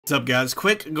What's up, guys?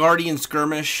 Quick Guardian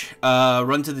Skirmish.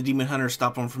 Run to the Demon Hunter,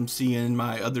 stop him from seeing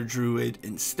my other Druid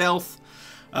in stealth.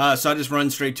 So I just run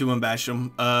straight to him, bash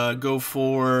him. Go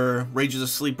for Rages of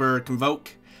Sleeper,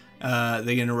 Convoke.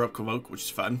 They interrupt Convoke, which is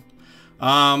fun.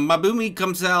 My Boomy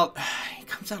comes out. He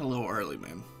comes out a little early,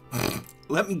 man.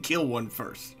 Let me kill one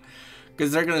first,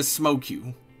 because they're gonna smoke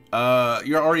you.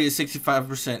 You're already at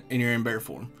 65% and you're in bear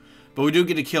form, but we do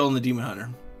get a kill on the Demon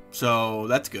Hunter, so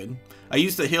that's good. I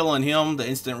used to heal on him, the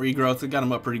instant regrowth. It got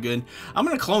him up pretty good. I'm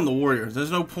going to clone the warrior. There's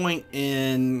no point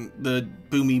in the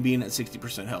Boomy being at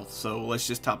 60% health. So let's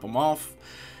just top him off.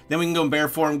 Then we can go bear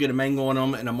form, get a mango on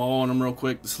him, and a maul on him real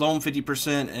quick. Slow him 50%,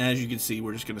 and as you can see,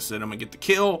 we're just going to sit him and get the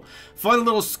kill. Fun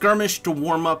little skirmish to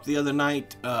warm up the other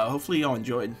night. Hopefully y'all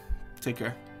enjoyed. Take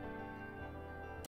care.